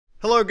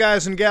Hello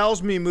guys and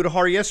gals, me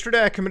Mutahar.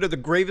 Yesterday I committed the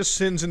gravest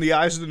sins in the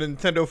eyes of the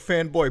Nintendo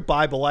fanboy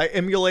Bible. I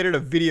emulated a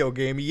video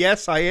game.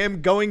 Yes, I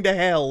am going to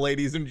hell,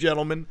 ladies and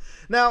gentlemen.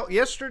 Now,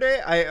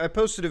 yesterday I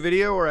posted a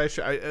video where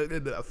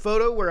a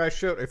photo where I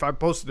showed, if I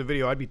posted a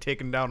video I'd be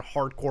taken down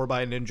hardcore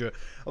by a ninja.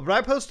 But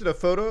I posted a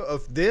photo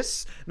of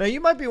this. Now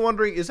you might be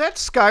wondering, is that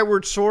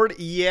Skyward Sword?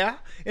 Yeah.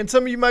 And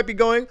some of you might be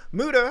going,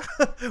 Muta,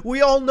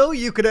 we all know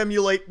you could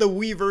emulate the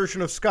Wii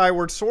version of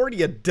Skyward Sword,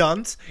 you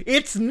dunce.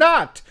 It's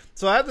not!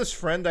 So I have this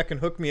friend that can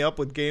hook me up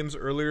with games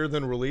earlier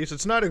than release.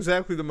 It's not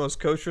exactly the most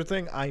kosher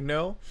thing, I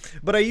know.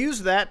 But I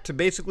used that to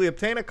basically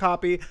obtain a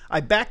copy. I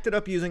backed it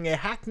up using a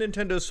hacked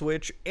Nintendo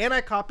Switch, and I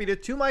copied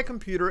it to my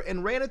computer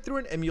and ran it through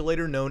an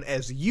emulator known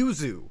as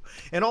Yuzu.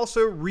 And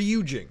also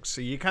Ryujinx.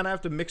 So you kind of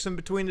have to mix them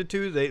between the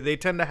two. They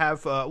tend to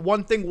have,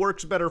 one thing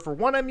works better for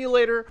one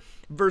emulator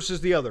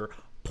versus the other.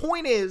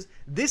 Point is,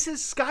 this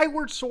is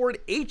Skyward Sword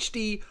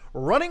HD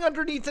running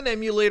underneath an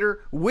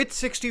emulator with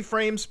 60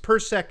 frames per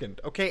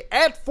second, okay,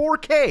 at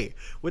 4K.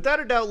 Without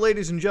a doubt,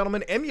 ladies and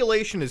gentlemen,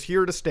 emulation is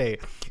here to stay.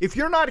 If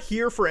you're not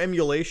here for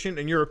emulation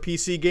and you're a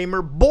PC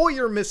gamer, boy,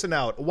 you're missing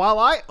out. While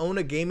I own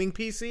a gaming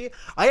PC,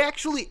 I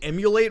actually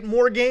emulate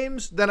more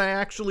games than I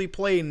actually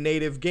play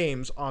native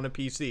games on a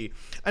PC.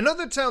 I know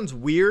that sounds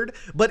weird,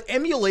 but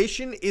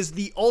emulation is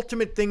the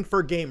ultimate thing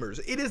for gamers.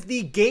 It is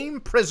the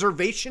game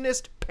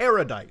preservationist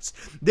paradise.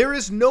 There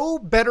is no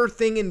better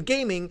thing in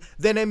gaming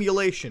than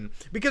emulation,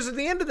 because at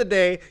the end of the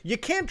day, you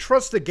can't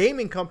trust the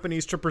gaming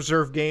companies to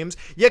preserve games.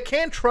 You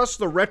can't trust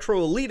the retro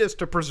elitists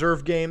to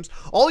preserve games.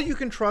 All you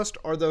can trust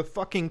are the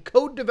fucking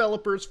code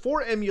developers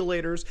for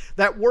emulators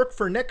that work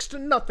for next to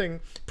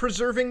nothing,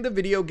 preserving the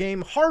video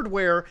game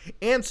hardware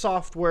and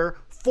software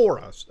for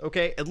us,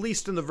 okay? At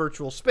least in the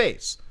virtual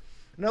space.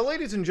 Now,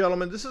 ladies and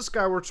gentlemen, this is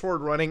Skyward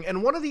Sword running,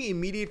 and one of the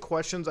immediate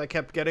questions I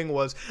kept getting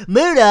was,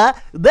 Muta,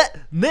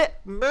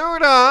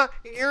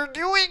 you're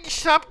doing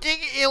something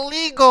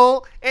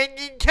illegal, and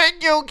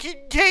Nintendo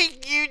can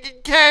take you to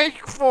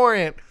task for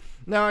it.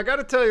 Now, I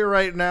gotta tell you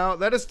right now,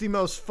 that is the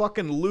most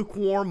fucking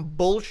lukewarm,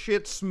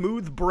 bullshit,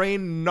 smooth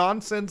brain,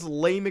 nonsense,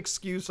 lame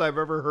excuse I've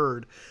ever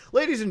heard.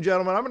 Ladies and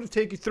gentlemen, I'm gonna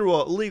take you through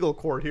a legal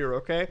court here,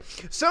 okay?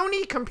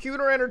 Sony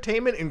Computer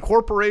Entertainment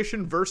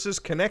Incorporation versus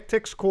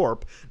Connectix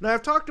Corp. Now,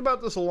 I've talked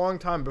about this a long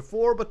time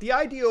before, but the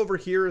idea over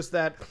here is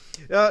that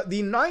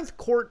the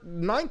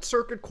Ninth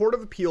Circuit Court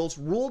of Appeals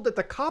ruled that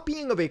the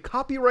copying of a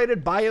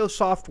copyrighted BIOS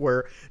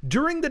software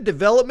during the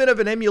development of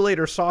an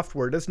emulator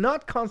software does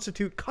not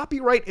constitute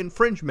copyright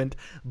infringement,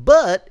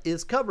 but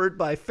is covered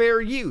by fair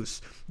use.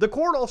 The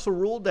court also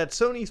ruled that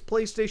Sony's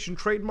PlayStation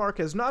trademark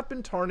has not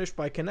been tarnished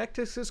by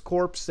Connectix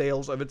Corp's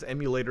sales of its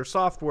emulator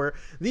software,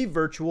 the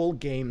Virtual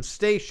Game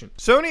Station.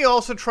 Sony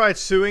also tried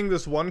suing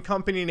this one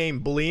company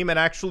named Bleem and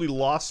actually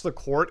lost the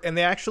court, and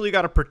they actually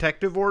got a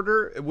protective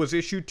order. It was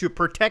issued to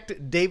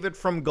protect David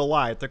from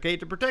Goliath, okay?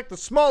 To protect the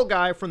small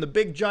guy from the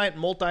big giant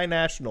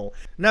multinational.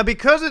 Now,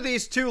 because of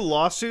these two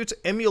lawsuits,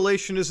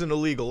 emulation isn't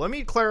illegal. Let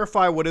me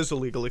clarify what is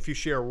illegal. If you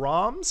share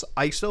ROMs,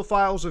 ISO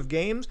files of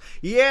games,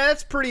 yeah,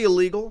 that's pretty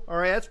illegal. All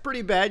right, that's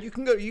pretty bad. You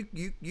can go,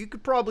 you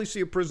could probably see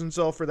a prison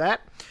cell for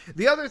that.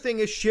 The other thing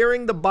is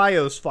sharing the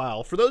BIOS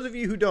file. For those of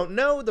you who don't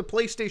know, the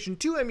PlayStation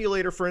 2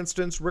 emulator, for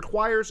instance,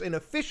 requires an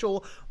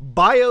official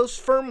BIOS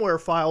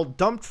firmware file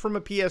dumped from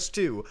a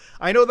PS2.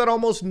 I know that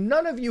almost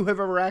none of you have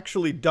ever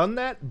actually done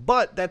that,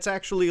 but that's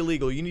actually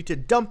illegal. You need to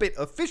dump it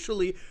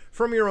officially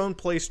from your own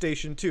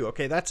PlayStation 2,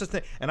 okay? That's the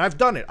thing. And I've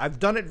done it. I've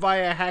done it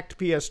via a hacked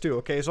PS2,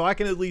 okay? So I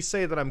can at least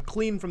say that I'm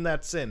clean from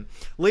that sin.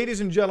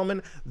 Ladies and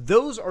gentlemen,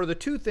 those are the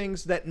two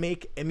things that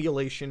make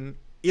emulation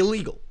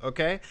illegal,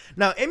 okay?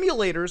 Now,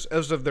 emulators,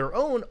 as of their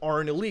own,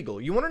 aren't illegal.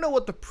 You want to know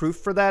what the proof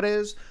for that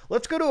is?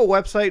 Let's go to a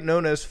website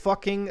known as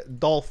fucking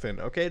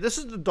Dolphin, okay? This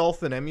is the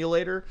Dolphin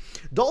emulator.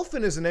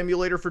 Dolphin is an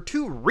emulator for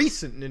two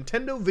recent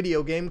Nintendo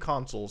video game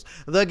consoles,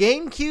 the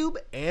GameCube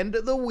and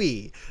the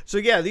Wii. So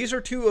yeah, these are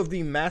two of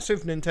the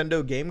massive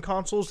Nintendo game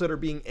consoles that are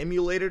being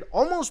emulated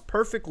almost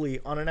perfectly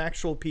on an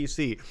actual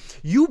PC.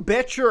 You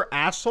bet your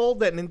asshole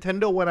that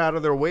Nintendo went out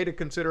of their way to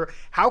consider,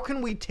 how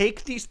can we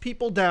take these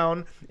people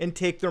down and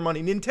take their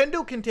money?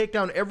 Nintendo can take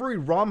down every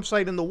ROM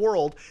site in the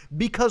world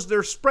because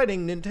they're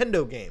spreading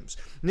Nintendo games.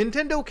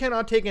 Nintendo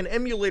cannot take an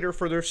emulator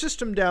for their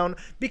system down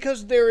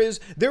because there is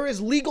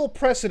legal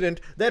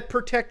precedent that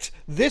protects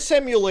this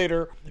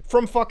emulator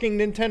from fucking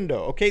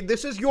Nintendo, okay?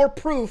 This is your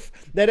proof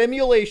that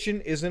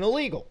emulation isn't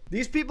illegal.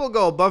 These people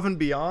go above and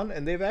beyond,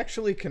 and they've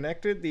actually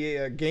connected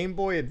the Game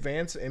Boy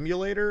Advance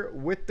emulator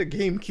with the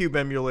GameCube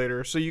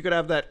emulator, so you could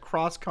have that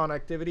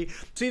cross-connectivity.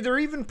 See, they're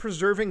even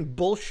preserving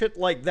bullshit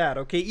like that,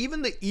 okay?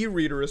 Even the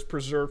e-reader is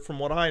preserved from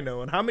what I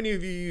know, and how many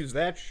of you use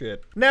that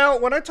shit? Now,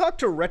 when I talk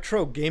to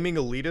retro gaming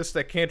elitists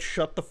that can't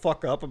shut the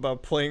fuck up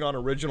about playing on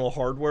original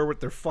hardware with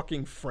their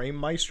fucking frame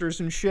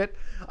meisters and shit,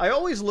 I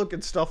always look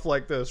at stuff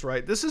like this,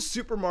 right? This is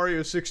Super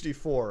Mario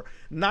 64,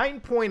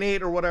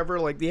 9.8 or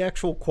whatever, like the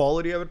actual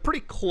quality of it,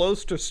 pretty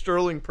close to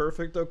Sterling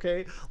Perfect,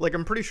 okay? Like,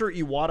 I'm pretty sure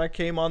Iwata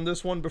came on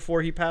this one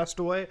before he passed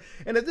away,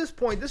 and at this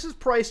point, this is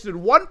priced at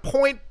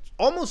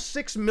almost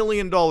 $6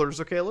 million,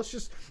 okay? Let's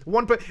just,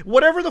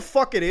 whatever the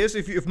fuck it is,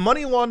 if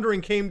money laundering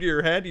came to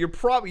your head, you're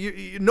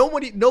probably,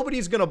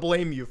 nobody's gonna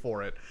blame you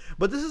for it.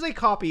 But this is a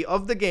copy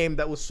of the game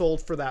that was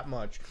sold for that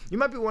much. You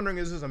might be wondering,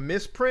 is this a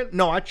misprint?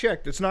 No, I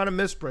checked. It's not a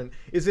misprint.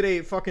 Is it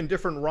a fucking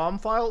different ROM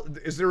file?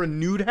 Is there a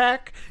nude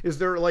hack? Is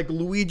there like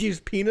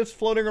Luigi's penis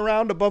floating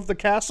around above the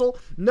castle?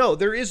 No,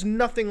 there is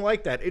nothing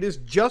like that. It is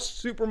just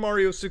Super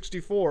Mario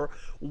 64,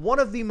 one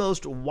of the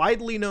most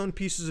widely known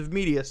pieces of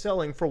media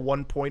selling for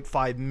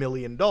 $1.5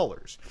 million.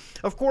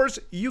 Of course,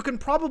 you can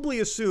probably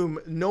assume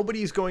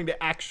nobody's going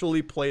to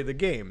actually play the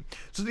game.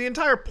 So the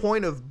entire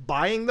point of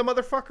buying the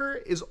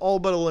motherfucker is all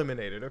but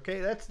eliminated,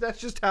 okay? That's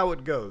just how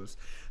it goes.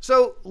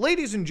 So,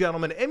 ladies and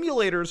gentlemen,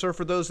 emulators are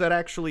for those that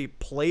actually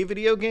play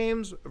video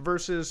games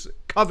versus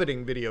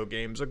coveting video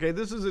games, okay?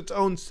 This is its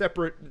own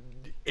separate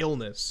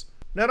illness.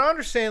 Now, to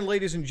understand,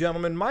 ladies and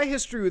gentlemen, my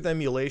history with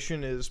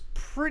emulation is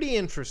pretty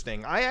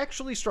interesting. I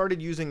actually started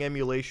using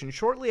emulation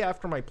shortly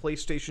after my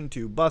PlayStation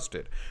 2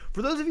 busted.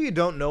 For those of you who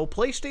don't know,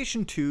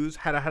 PlayStation 2s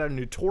had a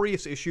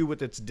notorious issue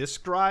with its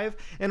disk drive,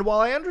 and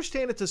while I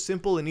understand it's a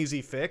simple and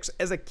easy fix,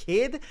 as a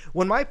kid,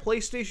 when my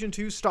PlayStation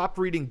 2 stopped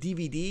reading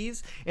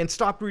DVDs and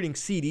stopped reading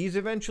CDs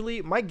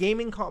eventually, my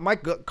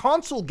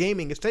console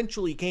gaming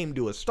essentially came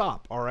to a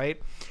stop,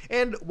 alright?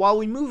 And while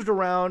we moved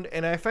around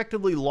and I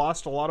effectively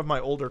lost a lot of my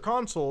older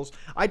consoles,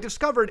 I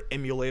discovered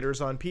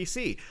emulators on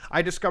PC.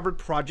 I discovered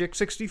Project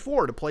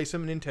 64 to play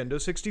some Nintendo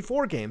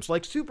 64 games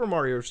like Super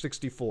Mario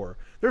 64.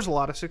 There's a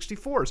lot of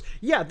 64s.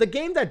 Yeah, the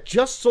game that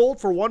just sold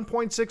for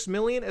 $1.6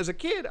 million as a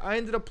kid, I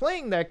ended up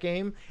playing that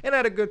game and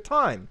had a good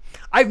time.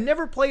 I've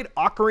never played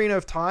Ocarina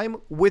of Time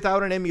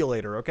without an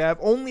emulator, okay? I've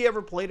only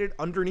ever played it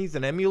underneath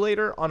an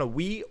emulator on a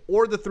Wii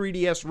or the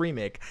 3DS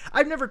remake.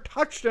 I've never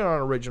touched it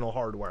on original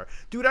hardware.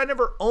 Dude, I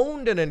never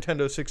owned a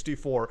Nintendo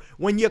 64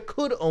 when you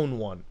could own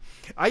one.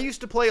 I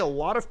used to play a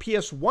lot of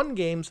PS1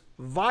 games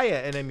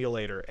via an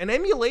emulator, and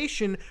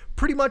emulation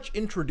pretty much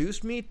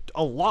introduced me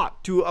a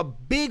lot to a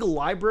big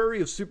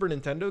library of Super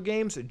Nintendo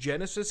games,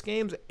 Genesis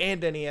games,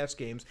 and NES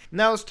games.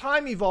 Now, as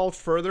time evolved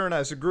further and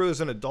as I grew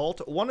as an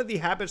adult, one of the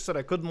habits that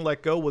I couldn't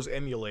let go was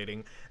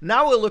emulating.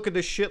 Now I look at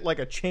this shit like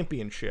a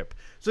championship.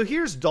 So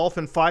here's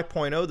Dolphin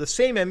 5.0, the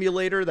same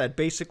emulator that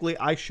basically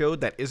I showed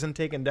that isn't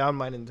taking down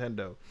my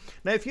Nintendo.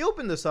 Now, if you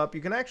open this up,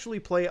 you can actually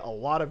play a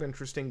lot of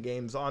interesting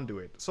games onto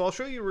it. So I'll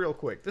show you real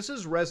quick. This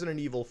is Resident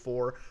Evil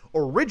 4,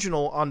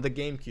 original on the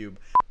GameCube.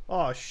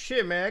 Oh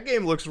shit, man, that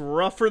game looks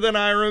rougher than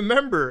I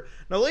remember.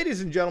 Now,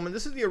 ladies and gentlemen,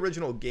 this is the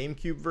original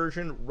GameCube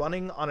version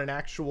running on an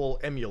actual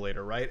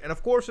emulator, right? And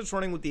of course, it's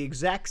running with the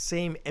exact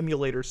same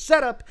emulator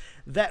setup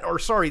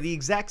the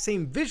exact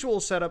same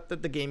visual setup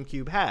that the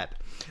GameCube had.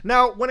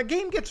 Now, when a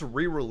game gets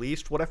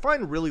re-released, what I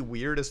find really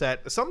weird is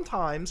that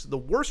sometimes the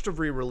worst of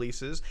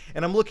re-releases,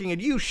 and I'm looking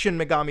at you, Shin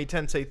Megami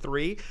Tensei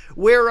 3,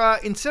 where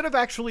instead of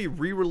actually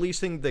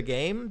re-releasing the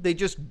game, they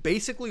just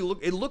basically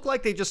looked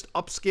like they just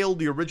upscaled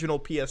the original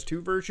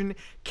PS2 version,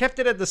 kept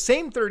it at the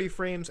same 30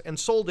 frames, and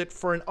sold it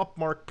for an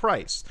upmarked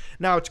price.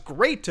 Now, it's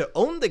great to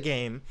own the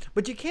game,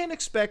 but you can't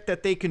expect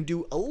that they can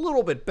do a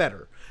little bit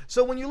better.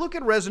 So when you look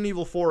at Resident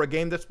Evil 4, a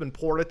game that's been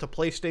ported to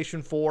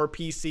PlayStation 4,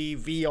 PC,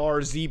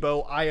 VR,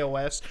 Zeebo,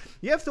 iOS,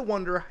 you have to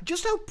wonder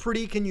just how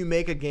pretty can you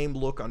make a game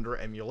look under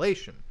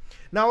emulation.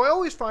 Now, I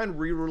always find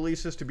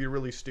re-releases to be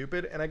really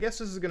stupid, and I guess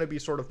this is going to be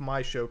sort of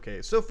my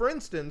showcase. So, for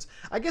instance,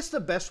 I guess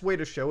the best way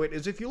to show it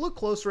is if you look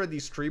closer at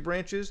these tree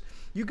branches,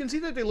 you can see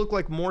that they look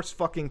like Morse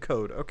fucking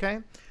code, okay?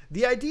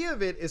 The idea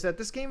of it is that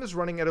this game is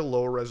running at a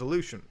lower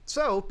resolution.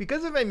 So,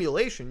 because of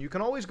emulation, you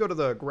can always go to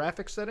the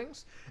graphics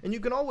settings, and you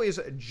can always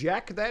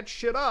jack that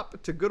shit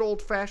up to good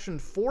old-fashioned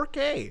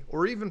 4K,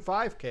 or even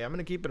 5K. I'm going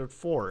to keep it at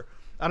 4.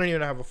 I don't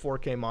even have a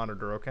 4K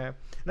monitor, okay?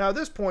 Now, at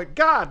this point,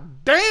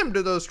 god damn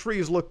do those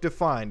trees look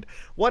defined.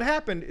 What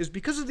happened is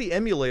because of the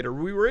emulator,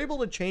 we were able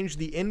to change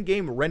the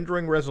in-game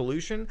rendering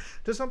resolution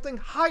to something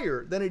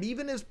higher than it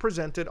even is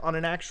presented on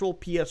an actual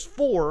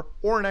PS4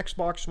 or an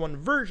Xbox One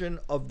version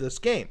of this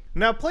game.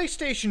 Now,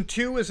 PlayStation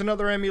 2 is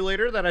another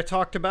emulator that I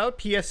talked about,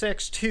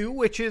 PSX2,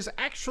 which is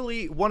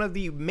actually one of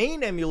the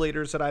main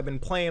emulators that I've been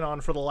playing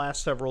on for the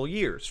last several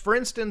years. For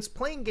instance,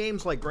 playing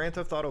games like Grand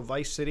Theft Auto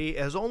Vice City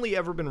has only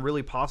ever been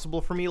really possible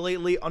for me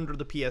lately under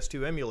the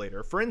PS2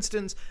 emulator. For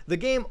instance, the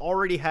game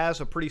already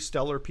has a pretty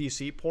stellar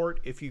PC port.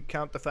 If you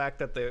count the fact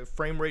that the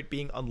frame rate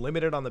being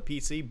unlimited on the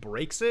PC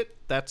breaks it,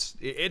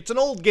 it's an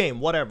old game,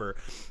 whatever.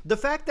 The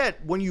fact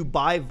that when you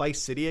buy Vice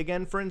City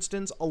again, for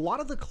instance, a lot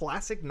of the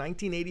classic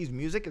 1980s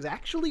music is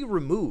actually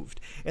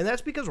removed, and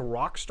that's because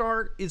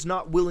Rockstar is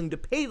not willing to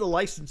pay the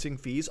licensing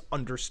fees,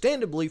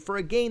 understandably, for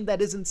a game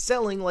that isn't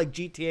selling like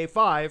GTA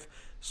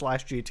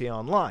 5/GTA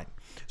Online.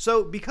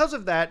 So because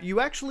of that, you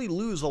actually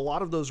lose a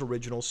lot of those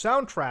original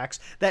soundtracks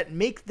that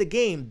make the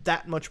game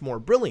that much more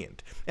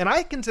brilliant. And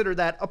I consider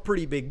that a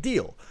pretty big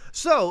deal.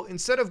 So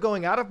instead of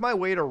going out of my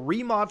way to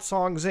remod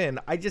songs in,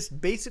 I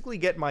just basically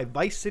get my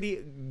Vice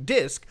City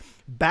disc,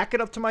 back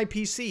it up to my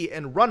PC,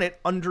 and run it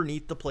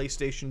underneath the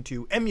PlayStation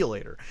 2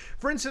 emulator.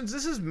 For instance,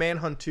 this is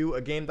Manhunt 2,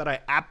 a game that I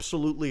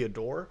absolutely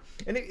adore,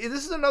 and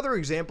this is another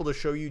example to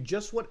show you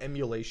just what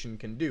emulation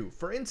can do.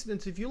 For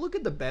instance, if you look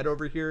at the bed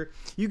over here,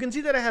 you can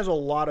see that it has a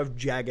lot of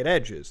jagged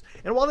edges,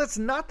 and while that's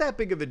not that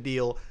big of a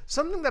deal,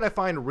 something that I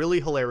find really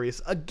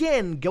hilarious,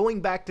 again,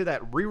 going back to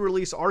that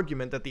re-release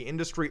argument that the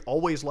industry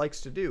always likes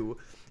to do,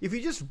 if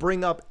you just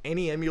bring up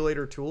any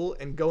emulator tool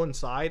and go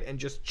inside and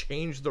just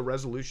change the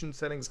resolution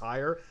settings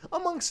higher,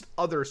 amongst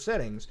other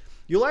settings,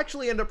 you'll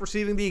actually end up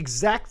receiving the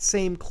exact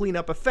same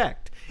cleanup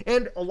effect.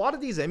 And a lot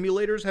of these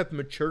emulators have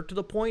matured to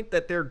the point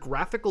that their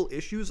graphical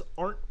issues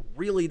aren't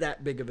really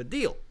that big of a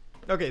deal.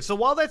 Okay, so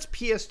while that's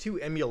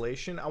PS2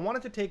 emulation, I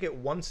wanted to take it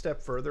one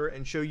step further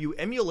and show you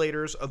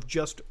emulators of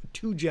just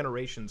 2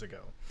 generations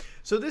ago.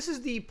 So this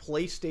is the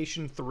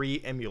PlayStation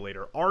 3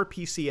 emulator,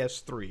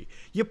 RPCS3.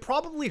 You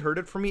probably heard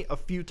it from me a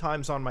few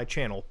times on my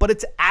channel, but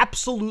it's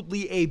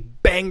absolutely a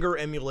banger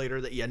emulator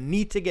that you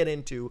need to get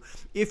into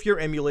if you're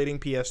emulating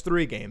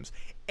PS3 games.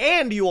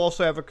 And you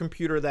also have a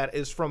computer that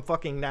is from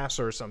fucking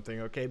NASA or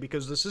something, okay?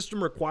 Because the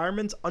system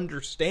requirements,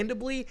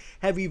 understandably,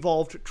 have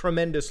evolved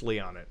tremendously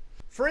on it.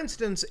 For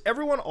instance,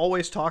 everyone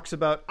always talks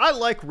about, I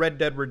like Red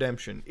Dead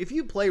Redemption. If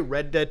you play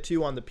Red Dead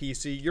 2 on the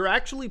PC, you're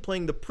actually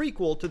playing the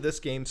prequel to this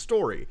game's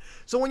story.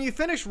 So when you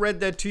finish Red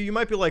Dead 2, you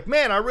might be like,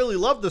 man, I really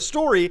love the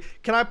story.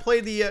 Can I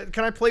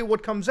play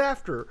what comes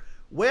after?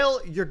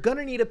 Well, you're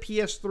gonna need a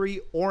PS3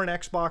 or an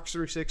Xbox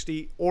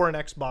 360 or an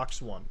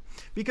Xbox One.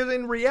 Because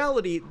in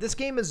reality, this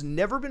game has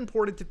never been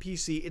ported to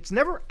PC, it's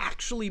never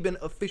actually been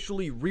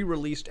officially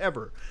re-released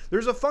ever.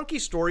 There's a funky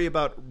story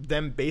about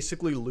them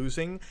basically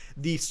losing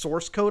the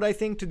source code, I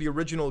think, to the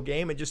original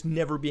game and just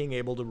never being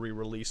able to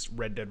re-release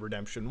Red Dead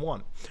Redemption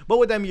 1. But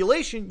with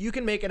emulation, you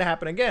can make it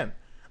happen again.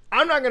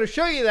 I'm not going to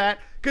show you that,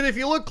 because if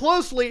you look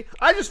closely,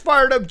 I just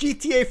fired up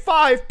GTA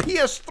 5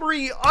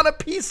 PS3 on a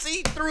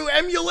PC through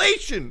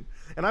emulation.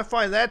 And I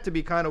find that to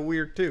be kind of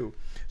weird too.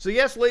 So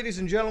yes, ladies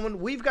and gentlemen,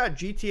 we've got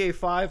GTA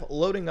 5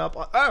 loading up.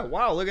 Oh,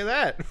 wow, look at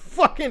that.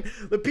 Fucking,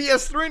 the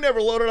PS3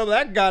 never loaded up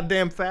that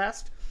goddamn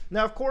fast.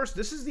 Now, of course,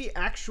 this is the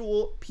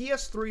actual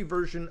PS3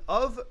 version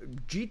of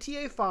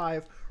GTA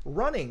 5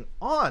 running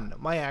on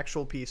my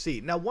actual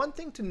PC. Now, one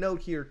thing to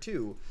note here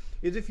too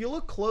is if you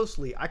look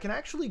closely, I can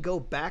actually go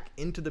back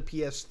into the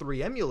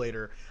PS3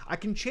 emulator. I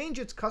can change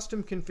its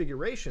custom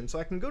configuration. So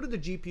I can go to the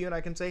GPU and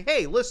I can say,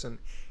 hey, listen,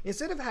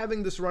 instead of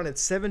having this run at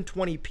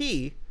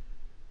 720p,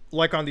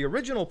 like on the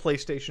original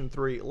PlayStation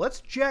 3,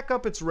 let's jack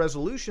up its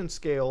resolution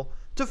scale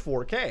to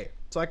 4K.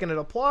 So I can hit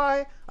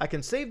apply, I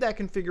can save that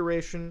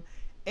configuration,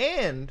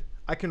 and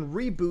I can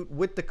reboot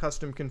with the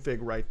custom config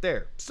right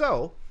there.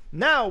 So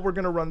now we're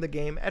gonna run the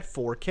game at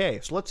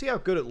 4K. So let's see how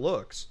good it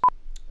looks.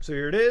 So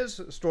here it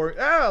is, story.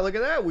 Ah, look at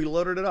that, we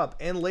loaded it up.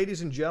 And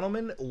ladies and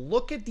gentlemen,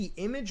 look at the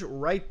image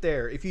right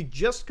there. If you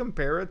just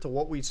compare it to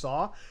what we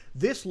saw,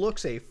 this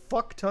looks a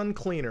fuck ton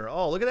cleaner.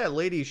 Oh, look at that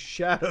lady's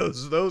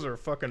shadows. Those are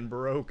fucking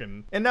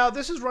broken. And now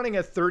this is running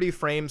at 30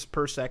 frames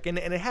per second,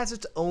 and it has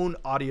its own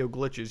audio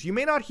glitches. You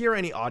may not hear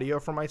any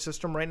audio from my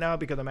system right now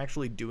because I'm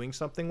actually doing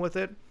something with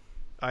it.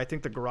 I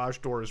think the garage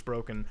door is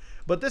broken,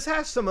 but this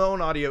has some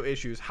own audio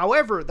issues.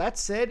 However, that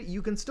said,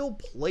 you can still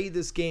play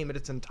this game in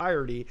its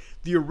entirety,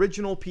 the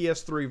original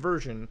PS3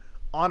 version,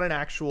 on an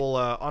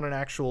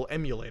actual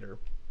emulator.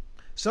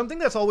 Something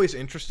that's always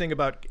interesting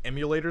about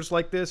emulators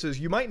like this is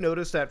you might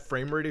notice that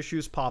frame rate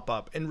issues pop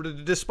up,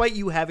 and despite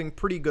you having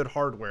pretty good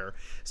hardware.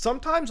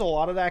 Sometimes a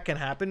lot of that can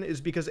happen is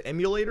because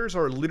emulators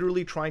are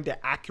literally trying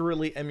to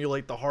accurately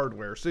emulate the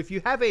hardware. So if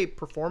you have a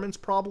performance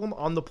problem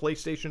on the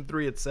PlayStation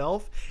 3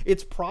 itself,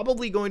 it's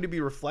probably going to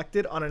be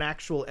reflected on an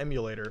actual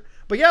emulator.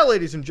 But yeah,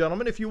 ladies and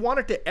gentlemen, if you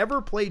wanted to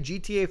ever play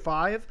GTA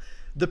 5,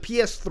 the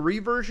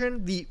PS3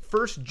 version, the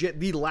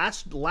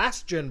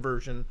last gen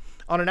version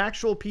on an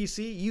actual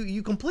PC,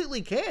 you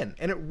completely can,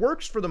 and it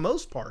works for the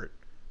most part.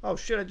 Oh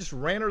shit, I just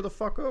ran her the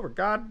fuck over.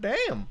 God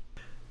damn.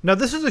 Now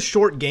this is a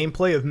short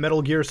gameplay of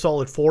Metal Gear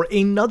Solid 4,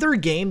 another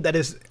game that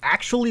is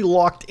actually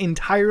locked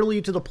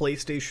entirely to the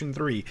PlayStation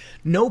 3.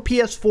 No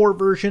PS4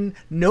 version,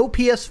 no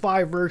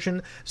PS5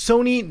 version.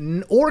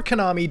 Sony or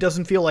Konami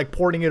doesn't feel like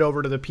porting it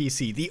over to the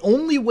PC. The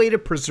only way to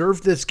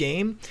preserve this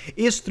game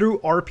is through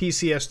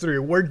RPCS3,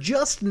 where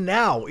just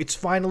now it's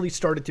finally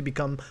started to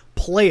become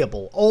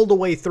playable all the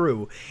way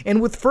through.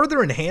 And with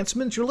further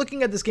enhancements, you're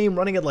looking at this game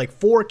running at like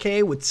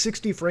 4K with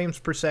 60 frames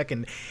per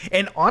second.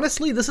 And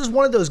honestly, this is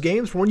one of those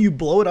games where when you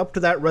blow it up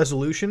to that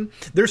resolution,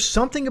 there's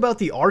something about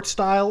the art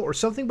style or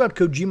something about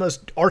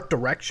Kojima's art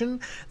direction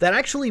that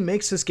actually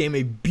makes this game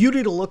a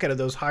beauty to look at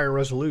those higher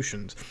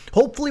resolutions.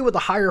 Hopefully with a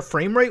higher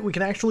frame rate, we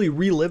can actually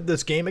relive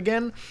this game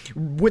again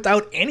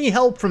without any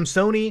help from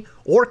Sony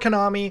or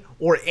Konami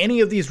or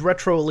any of these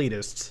retro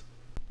elitists.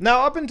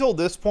 Now, up until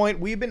this point,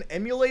 we've been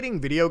emulating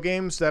video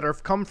games that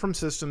have come from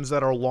systems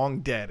that are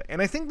long dead.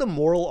 And I think the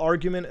moral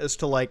argument is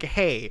to like,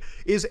 hey,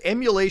 is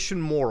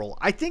emulation moral?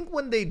 I think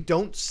when they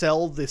don't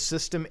sell the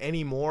system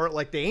anymore,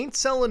 like they ain't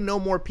selling no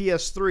more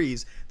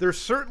PS3s, they're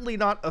certainly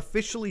not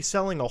officially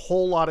selling a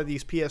whole lot of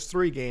these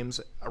PS3 games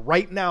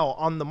right now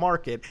on the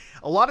market.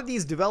 A lot of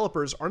these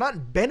developers are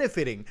not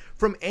benefiting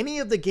from any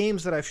of the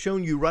games that I've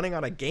shown you running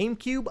on a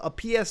GameCube, a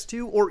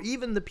PS2, or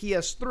even the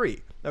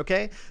PS3.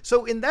 Okay,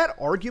 so in that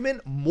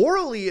argument,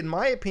 morally, in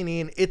my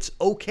opinion, it's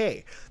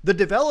okay. The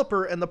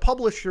developer and the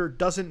publisher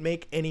doesn't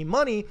make any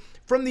money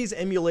from these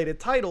emulated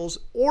titles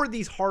or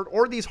these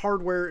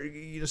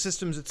hardware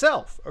systems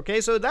itself.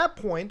 Okay, so at that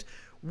point,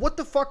 what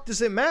the fuck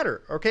does it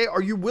matter? Okay,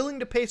 are you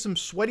willing to pay some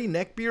sweaty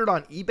neckbeard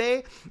on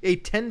eBay a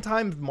 10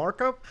 times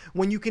markup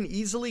when you can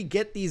easily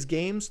get these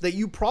games that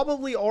you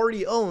probably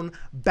already own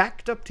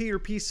backed up to your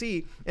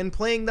PC and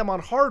playing them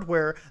on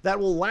hardware that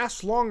will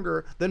last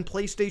longer than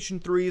PlayStation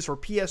 3s or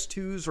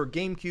PS2s or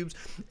GameCubes?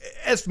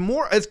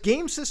 As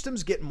game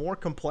systems get more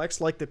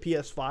complex like the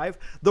PS5,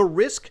 the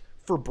risk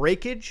for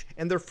breakage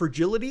and their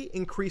fragility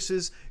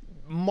increases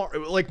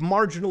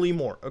marginally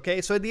more.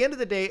 Okay, so at the end of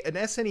the day, an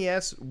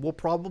SNES will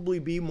probably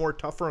be more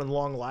tougher and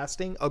long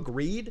lasting,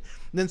 agreed,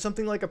 than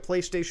something like a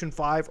PlayStation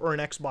 5 or an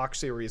Xbox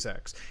Series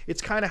X.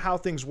 It's kind of how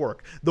things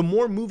work. The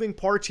more moving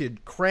parts you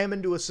cram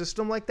into a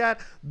system like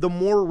that, the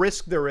more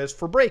risk there is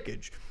for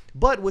breakage.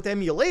 But with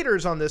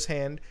emulators on this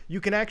hand, you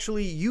can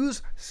actually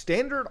use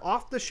standard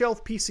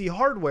off-the-shelf PC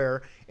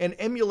hardware and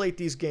emulate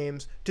these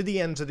games to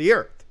the ends of the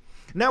earth.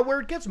 Now, where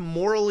it gets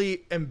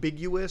morally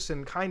ambiguous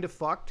and kind of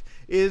fucked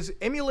is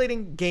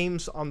emulating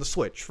games on the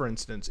Switch, for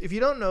instance. If you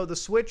don't know, the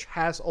Switch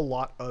has a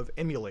lot of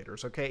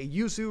emulators, okay?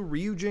 Yuzu,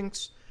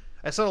 Ryujinx.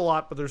 I said a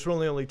lot, but there's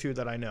really only two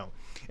that I know.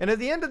 And at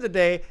the end of the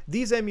day,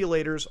 these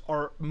emulators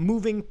are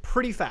moving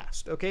pretty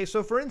fast, okay?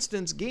 So for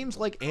instance, games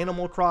like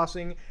Animal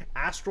Crossing,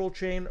 Astral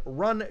Chain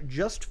run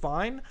just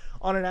fine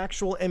on an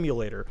actual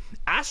emulator.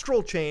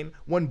 Astral Chain,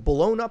 when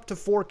blown up to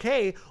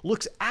 4K,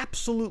 looks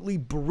absolutely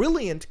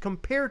brilliant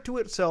compared to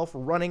itself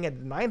running at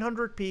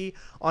 900p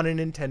on a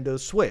Nintendo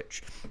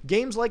Switch.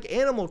 Games like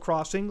Animal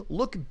Crossing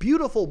look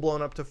beautiful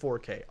blown up to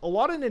 4K. A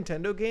lot of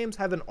Nintendo games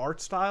have an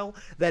art style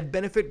that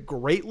benefit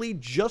greatly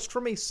just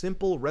from a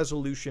simple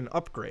resolution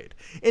upgrade.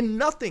 And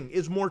nothing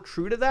is more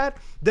true to that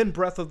than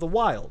Breath of the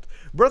Wild.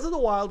 Breath of the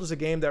Wild is a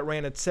game that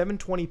ran at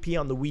 720p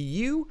on the Wii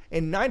U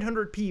and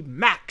 900p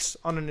max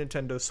on a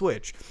Nintendo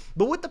Switch.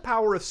 But with the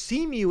power of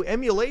CEMU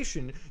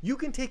emulation, you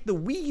can take the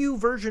Wii U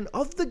version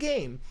of the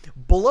game,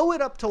 blow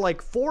it up to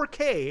like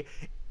 4K,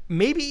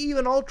 maybe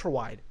even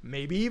ultra-wide,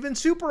 maybe even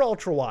super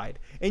ultra-wide,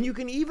 and you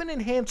can even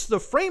enhance the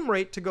frame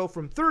rate to go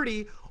from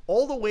 30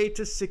 all the way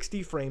to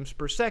 60 frames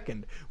per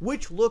second,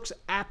 which looks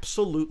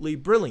absolutely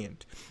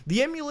brilliant.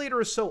 The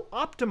emulator is so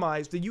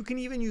optimized that you can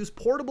even use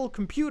portable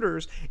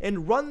computers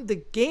and run the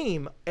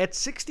game at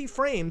 60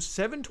 frames,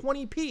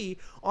 720p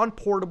on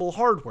portable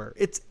hardware.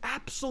 It's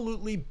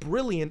absolutely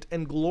brilliant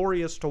and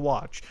glorious to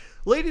watch.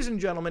 Ladies and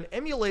gentlemen,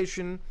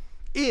 emulation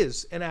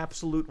is an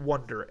absolute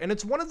wonder, and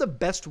it's one of the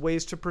best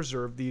ways to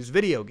preserve these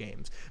video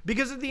games,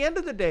 because at the end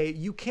of the day,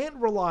 you can't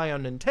rely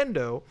on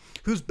Nintendo,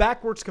 whose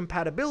backwards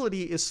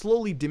compatibility is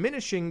slowly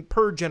diminishing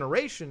per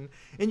generation,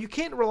 and you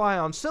can't rely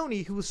on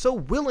Sony, who is so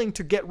willing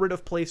to get rid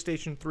of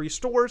PlayStation 3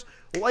 stores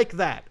like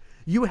that.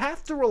 You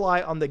have to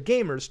rely on the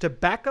gamers to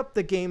back up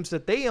the games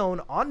that they own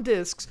on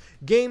discs,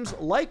 games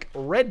like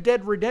Red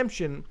Dead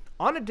Redemption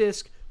on a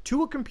disc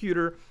to a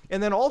computer,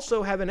 and then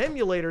also have an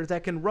emulator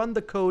that can run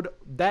the code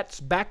that's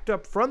backed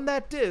up from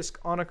that disk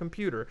on a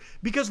computer.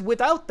 Because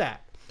without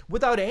that,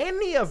 without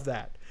any of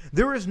that,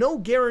 there is no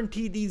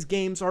guarantee these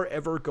games are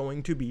ever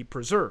going to be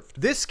preserved.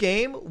 This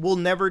game will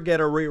never get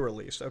a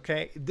re-release,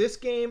 okay? This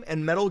game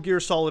and Metal Gear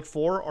Solid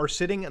 4 are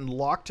sitting and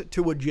locked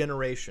to a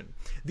generation.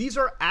 These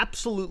are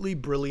absolutely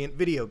brilliant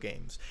video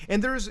games.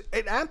 And there's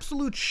an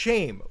absolute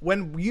shame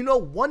when you know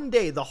one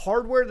day the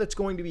hardware that's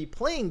going to be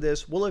playing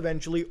this will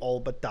eventually all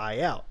but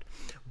die out.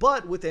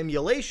 But with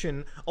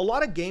emulation, a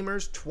lot of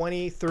gamers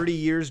 20, 30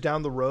 years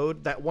down the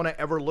road that want to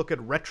ever look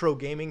at retro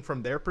gaming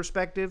from their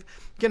perspective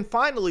can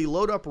finally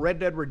load up Red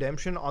Dead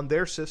Redemption on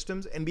their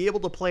systems and be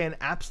able to play an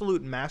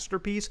absolute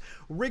masterpiece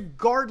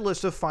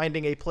regardless of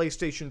finding a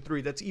PlayStation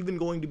 3 that's even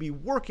going to be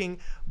working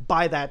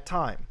by that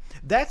time.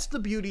 That's the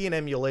beauty in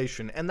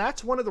emulation, and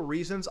that's one of the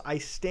reasons I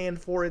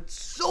stand for it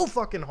so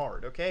fucking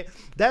hard, okay?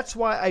 That's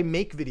why I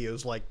make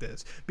videos like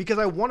this, because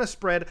I want to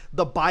spread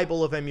the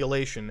Bible of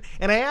emulation,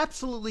 and I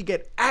absolutely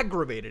get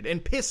aggravated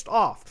and pissed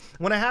off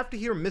when I have to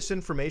hear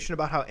misinformation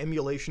about how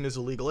emulation is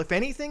illegal. If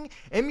anything,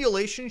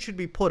 emulation should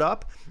be put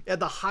up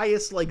at the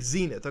highest, like,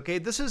 zenith, okay?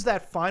 This is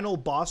that final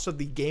boss of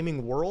the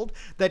gaming world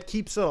that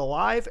keeps it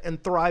alive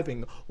and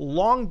thriving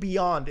long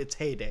beyond its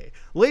heyday.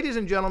 Ladies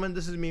and gentlemen,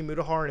 this is me,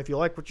 Mutahar, and if you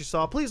like what you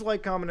saw, please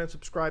like, comment, and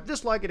subscribe.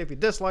 Dislike it if you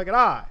dislike it.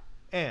 I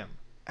am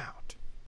out.